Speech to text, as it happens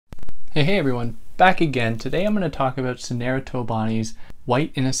Hey everyone, back again. Today I'm going to talk about Sunera Tobani's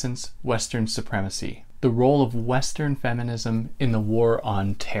White Innocence, Western Supremacy, the role of Western feminism in the war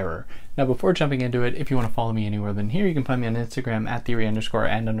on terror. Now before jumping into it, if you want to follow me anywhere than here, you can find me on Instagram at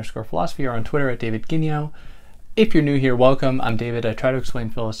theory_and_philosophy or on Twitter at David Guigno. If you're new here, welcome. I'm David. I try to explain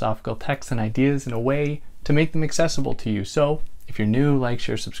philosophical texts and ideas in a way to make them accessible to you. So if you're new, like,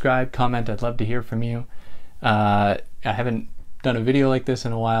 share, subscribe, comment. I'd love to hear from you. I haven't done a video like this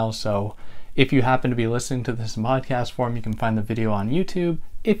in a while, so if you happen to be listening to this in podcast form, you can find the video on YouTube.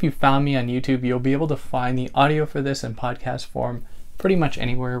 If you found me on YouTube, you'll be able to find the audio for this in podcast form pretty much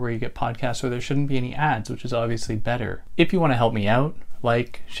anywhere where you get podcasts, so there shouldn't be any ads, which is obviously better. If you want to help me out,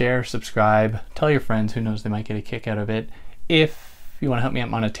 like, share, subscribe, tell your friends, who knows, they might get a kick out of it. If you want to help me out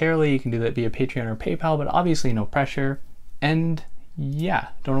monetarily, you can do that via Patreon or PayPal, but obviously no pressure. And yeah,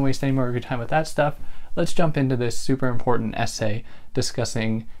 don't want to waste any more of your time with that stuff. Let's jump into this super important essay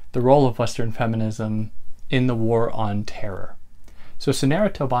discussing the role of Western feminism in the war on terror. So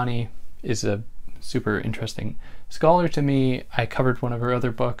Sunera Tobani is a super interesting scholar to me. I covered one of her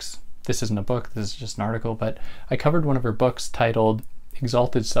other books. This isn't a book, this is just an article, but I covered one of her books titled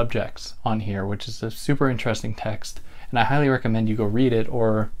Exalted Subjects on here, which is a super interesting text, and I highly recommend you go read it,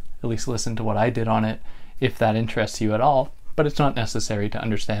 or at least listen to what I did on it if that interests you at all, but it's not necessary to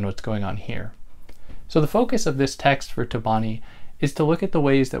understand what's going on here. So the focus of this text for Tobani is to look at the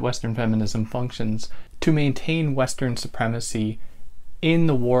ways that Western feminism functions to maintain Western supremacy in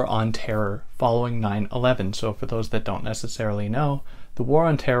the war on terror following 9/11. So for those that don't necessarily know, the war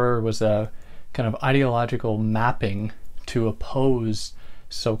on terror was a kind of ideological mapping to oppose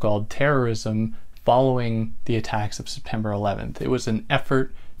so-called terrorism following the attacks of September 11th. It was an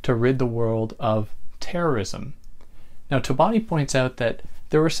effort to rid the world of terrorism. Now Tobani points out that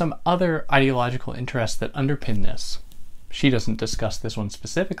there were some other ideological interests that underpin this. She doesn't discuss this one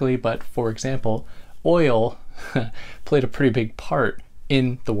specifically, but for example, oil played a pretty big part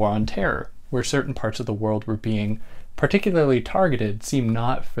in the war on terror, where certain parts of the world were being particularly targeted, seemed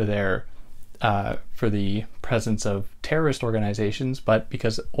not for their for the presence of terrorist organizations, but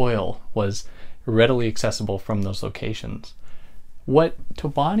because oil was readily accessible from those locations. What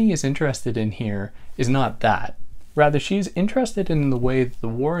Tobani is interested in here is not that. Rather, she's interested in the way that the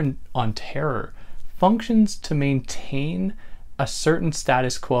war on terror functions to maintain a certain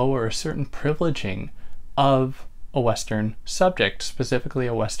status quo or a certain privileging of a Western subject, specifically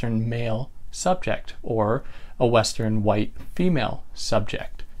a Western male subject or a Western white female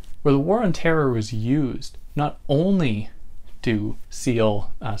subject, where the war on terror was used not only to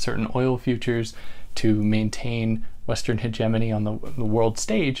seal certain oil futures, to maintain Western hegemony on the world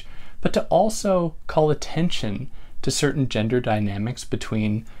stage, but to also call attention to certain gender dynamics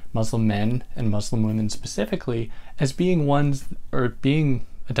between Muslim men and Muslim women specifically as being ones, or being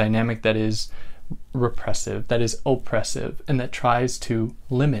a dynamic that is repressive, that is oppressive, and that tries to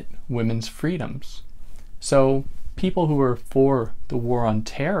limit women's freedoms. So people who were for the war on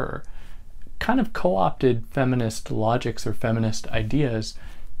terror kind of co-opted feminist logics or feminist ideas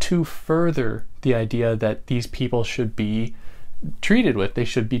to further the idea that these people should be treated with, they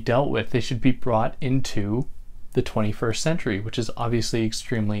should be dealt with, they should be brought into the 21st century, which is obviously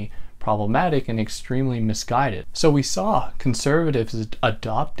extremely problematic and extremely misguided. So we saw conservatives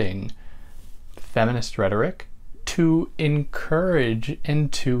adopting feminist rhetoric to encourage and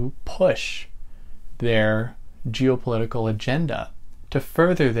to push their geopolitical agenda, to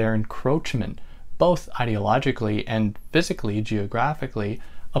further their encroachment, both ideologically and physically, geographically,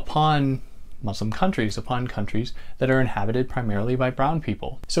 upon Muslim countries, upon countries that are inhabited primarily by brown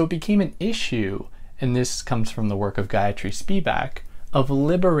people. So it became an issue, and this comes from the work of Gayatri Spivak, of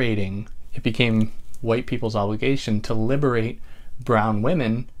liberating. It became white people's obligation to liberate brown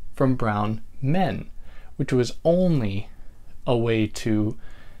women from brown men, which was only a way to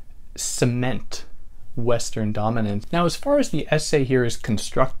cement Western dominance. Now, as far as the essay here is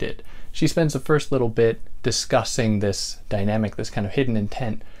constructed, she spends the first little bit discussing this dynamic, this kind of hidden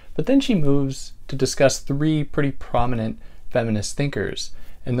intent, but then she moves to discuss three pretty prominent feminist thinkers,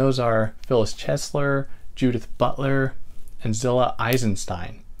 and those are Phyllis Chesler, Judith Butler, and Zillah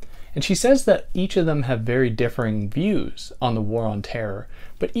Eisenstein. And she says that each of them have very differing views on the war on terror,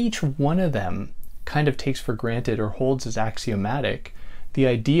 but each one of them kind of takes for granted or holds as axiomatic the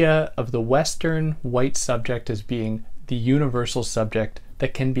idea of the Western white subject as being the universal subject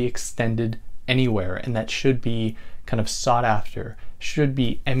that can be extended anywhere and that should be kind of sought after, should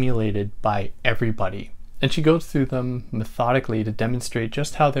be emulated by everybody. And she goes through them methodically to demonstrate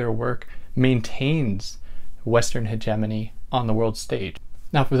just how their work maintains Western hegemony on the world stage.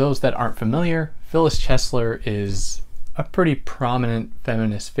 Now, for those that aren't familiar, Phyllis Chesler is a pretty prominent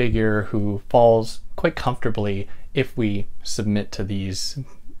feminist figure who falls quite comfortably, if we submit to these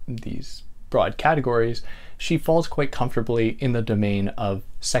broad categories, she falls quite comfortably in the domain of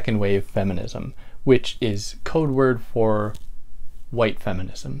second wave feminism, which is code word for white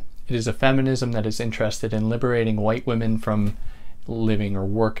feminism. It is a feminism that is interested in liberating white women from living or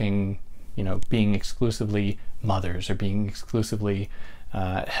working, being exclusively mothers or being exclusively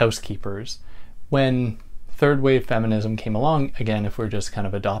housekeepers. When third wave feminism came along, again, if we're just kind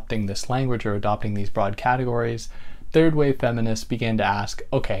of adopting this language or adopting these broad categories, third wave feminists began to ask,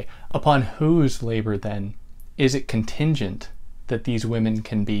 okay, upon whose labor then is it contingent that these women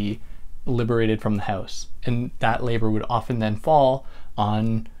can be liberated from the house? And that labor would often then fall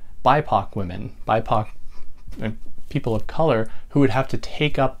on BIPOC women, BIPOC people of color, who would have to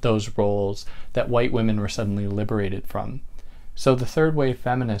take up those roles that white women were suddenly liberated from. So the third wave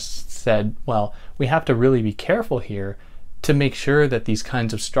feminists said, well, we have to really be careful here to make sure that these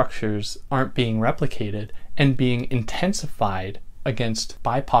kinds of structures aren't being replicated and being intensified against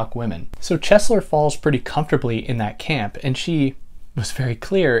BIPOC women. So Chesler falls pretty comfortably in that camp, and she was very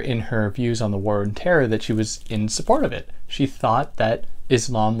clear in her views on the war on terror that she was in support of it. She thought that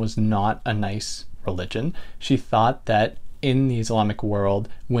Islam was not a nice religion. She thought that in the Islamic world,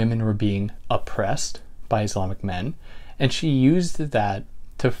 women were being oppressed by Islamic men, and she used that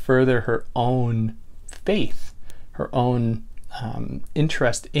to further her own faith, her own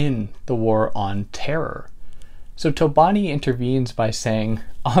interest in the war on terror. So Tobani intervenes by saying,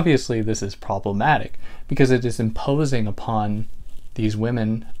 obviously this is problematic because it is imposing upon these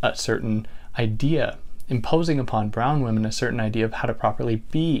women a certain idea, imposing upon brown women a certain idea of how to properly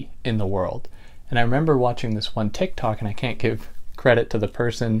be in the world. And I remember watching this one TikTok, and I can't give credit to the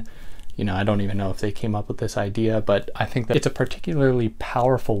person, I don't even know if they came up with this idea, but I think that it's a particularly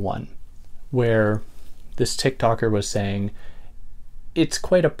powerful one, where this TikToker was saying, it's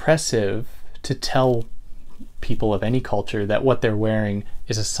quite oppressive to tell people of any culture that what they're wearing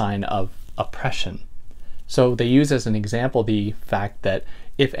is a sign of oppression. So they use as an example the fact that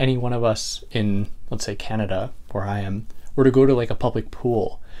if any one of us in, let's say Canada, where I am, were to go to like a public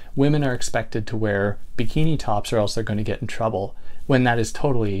pool, women are expected to wear bikini tops or else they're going to get in trouble, when that is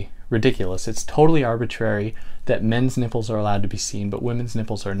totally ridiculous. It's totally arbitrary that men's nipples are allowed to be seen, but women's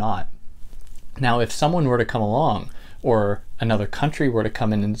nipples are not. Now, if someone were to come along, or another country were to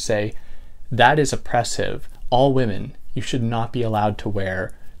come in and say, that is oppressive, all women, you should not be allowed to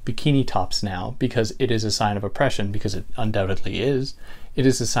wear bikini tops now because it is a sign of oppression, because it undoubtedly is. It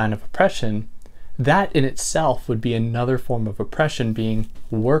is a sign of oppression. That in itself would be another form of oppression being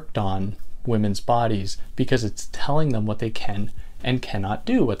worked on women's bodies, because it's telling them what they can and cannot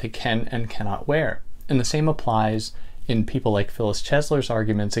do, what they can and cannot wear. And the same applies in people like Phyllis Chesler's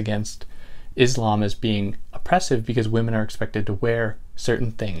arguments against Islam as being oppressive because women are expected to wear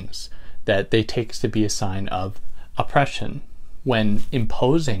certain things that they take to be a sign of oppression, when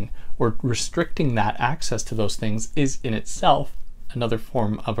imposing or restricting that access to those things is in itself another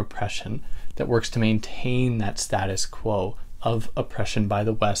form of oppression that works to maintain that status quo of oppression by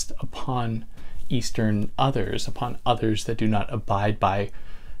the West upon Eastern others, upon others that do not abide by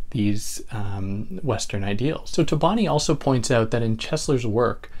these Western ideals. So Tobani also points out that in Chesler's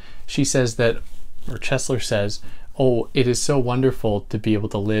work, Chesler says, oh, it is so wonderful to be able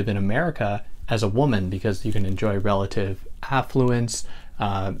to live in America as a woman because you can enjoy relative affluence,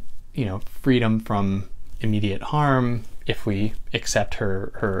 freedom from immediate harm if we accept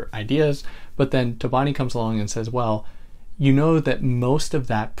her ideas. But then Tobani comes along and says, well, you know that most of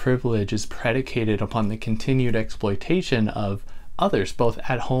that privilege is predicated upon the continued exploitation of others, both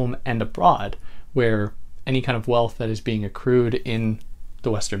at home and abroad, where any kind of wealth that is being accrued in the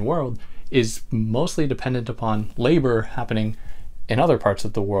Western world is mostly dependent upon labor happening in other parts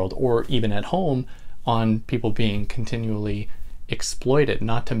of the world, or even at home on people being continually exploited,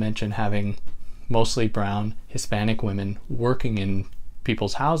 not to mention having mostly brown Hispanic women working in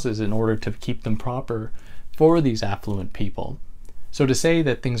people's houses in order to keep them proper for these affluent people. So to say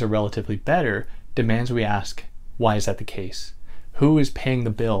that things are relatively better demands we ask, why is that the case? Who is paying the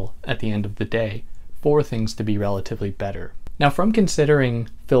bill at the end of the day for things to be relatively better? Now, from considering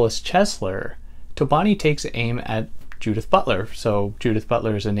Phyllis Chesler, Tobani takes aim at Judith Butler. So Judith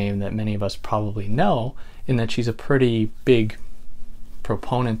Butler is a name that many of us probably know, in that she's a pretty big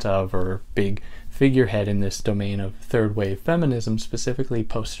proponent of, or big figurehead in this domain of third wave feminism, specifically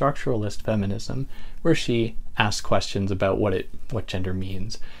post-structuralist feminism, where she asks questions about what gender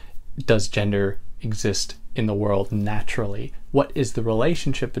means. Does gender exist in the world naturally? What is the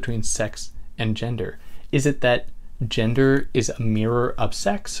relationship between sex and gender? Is it that gender is a mirror of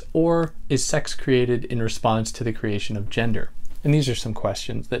sex, or is sex created in response to the creation of gender? And these are some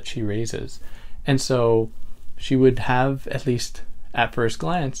questions that she raises. And so she would have, at least at first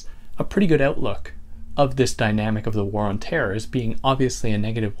glance, a pretty good outlook of this dynamic of the war on terror as being obviously a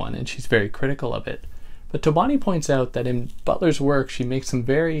negative one, and she's very critical of it. But Tobani points out that in Butler's work, she makes some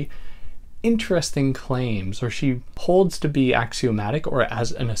very interesting claims, or she holds to be axiomatic or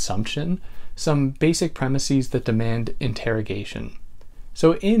as an assumption, some basic premises that demand interrogation.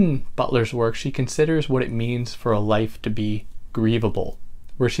 So in Butler's work, she considers what it means for a life to be grievable,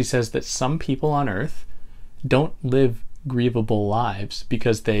 where she says that some people on Earth don't live grievable lives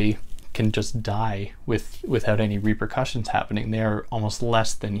because they can just die without any repercussions happening. They are almost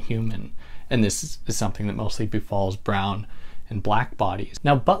less than human. And this is something that mostly befalls brown and black bodies.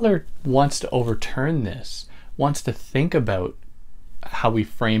 Now, Butler wants to overturn this, wants to think about how we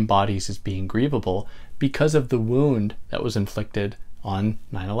frame bodies as being grievable because of the wound that was inflicted on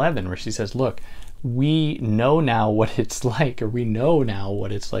 9/11, where she says, look, we know now what it's like, or we know now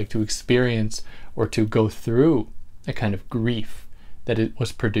what it's like to experience or to go through a kind of grief that it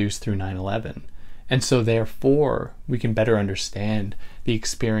was produced through 9/11. And so therefore, we can better understand the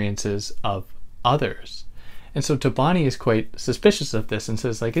experiences of others. And so Tobani is quite suspicious of this and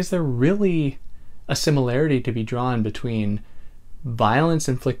says, like, is there really a similarity to be drawn between violence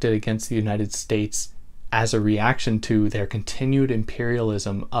inflicted against the United States as a reaction to their continued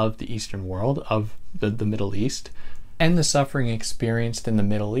imperialism of the Eastern world, of the Middle East, and the suffering experienced in the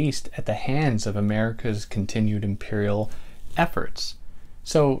Middle East at the hands of America's continued imperial efforts?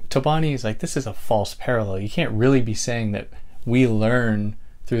 So Tobani is like, this is a false parallel. You can't really be saying that we learn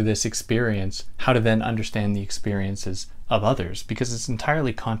through this experience how to then understand the experiences of others, because it's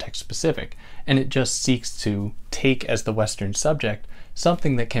entirely context specific, and it just seeks to take as the Western subject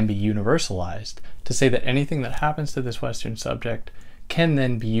something that can be universalized, to say that anything that happens to this Western subject can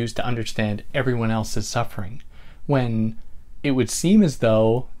then be used to understand everyone else's suffering, when it would seem as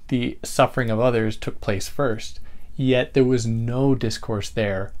though the suffering of others took place first, yet there was no discourse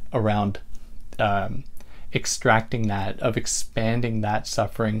there around extracting that, of expanding that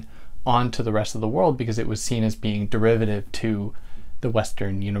suffering onto the rest of the world, because it was seen as being derivative to the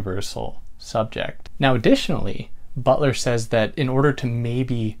Western universal subject. Now, additionally, Butler says that in order to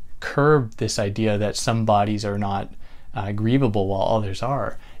maybe curb this idea that some bodies are not grievable while others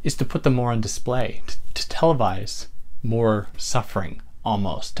are, is to put them more on display, to televise more suffering,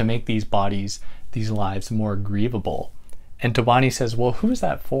 almost, to make these bodies, these lives, more grievable. And Tobani says, well, who is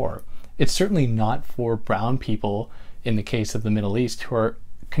that for? It's certainly not for brown people, in the case of the Middle East, who are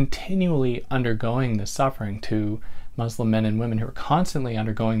continually undergoing the suffering, to Muslim men and women who are constantly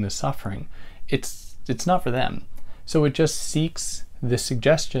undergoing the suffering. It's not for them. So it just seeks, this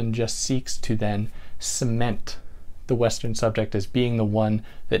suggestion just seeks to then cement the Western subject as being the one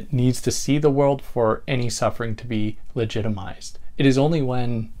that needs to see the world for any suffering to be legitimized. It is only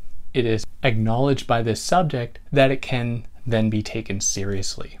when it is acknowledged by this subject that it can then be taken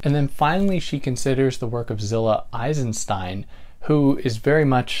seriously. And then finally, she considers the work of Zillah Eisenstein, who is very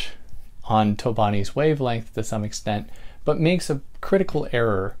much on Tobani's wavelength to some extent, but makes a critical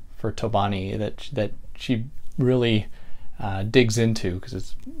error for Tobani that she really digs into,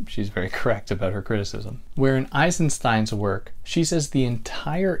 because she's very correct about her criticism. Where in Eisenstein's work, she says the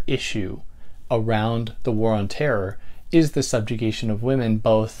entire issue around the war on terror is the subjugation of women,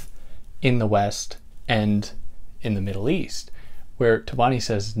 both in the West and in the Middle East, where Tobani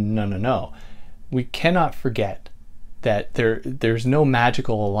says, no, we cannot forget that there's no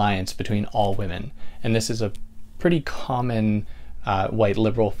magical alliance between all women. And this is a pretty common white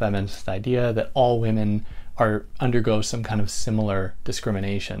liberal feminist idea, that all women undergo some kind of similar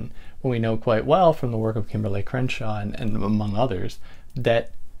discrimination, when we know quite well from the work of Kimberly Crenshaw and among others,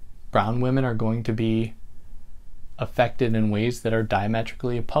 that brown women are going to be affected in ways that are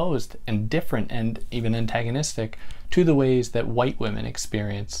diametrically opposed and different and even antagonistic to the ways that white women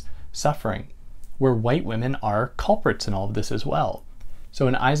experience suffering, where white women are culprits in all of this as well. So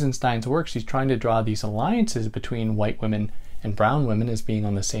in Eisenstein's work, she's trying to draw these alliances between white women and brown women as being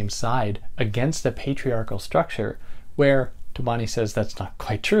on the same side against a patriarchal structure, where Tobani says that's not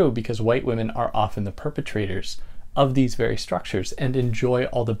quite true, because white women are often the perpetrators of these very structures and enjoy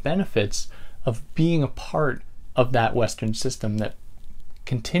all the benefits of being a part of that Western system that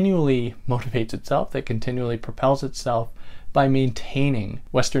continually motivates itself, that continually propels itself by maintaining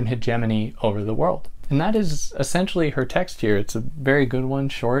Western hegemony over the world. And that is essentially her text here. It's a very good one,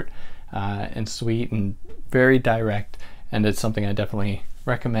 short and sweet and very direct, and it's something I definitely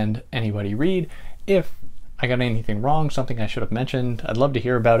recommend anybody read. If I got anything wrong, something I should have mentioned, I'd love to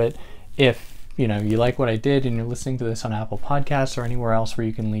hear about it. If you like what I did and you're listening to this on Apple Podcasts or anywhere else where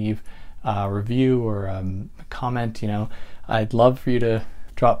you can leave a review or a comment, I'd love for you to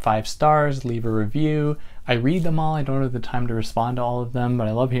drop 5 stars, leave a review. I read them all. I don't have the time to respond to all of them, but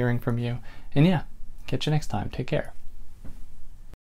I love hearing from you. And yeah, catch you next time. Take care.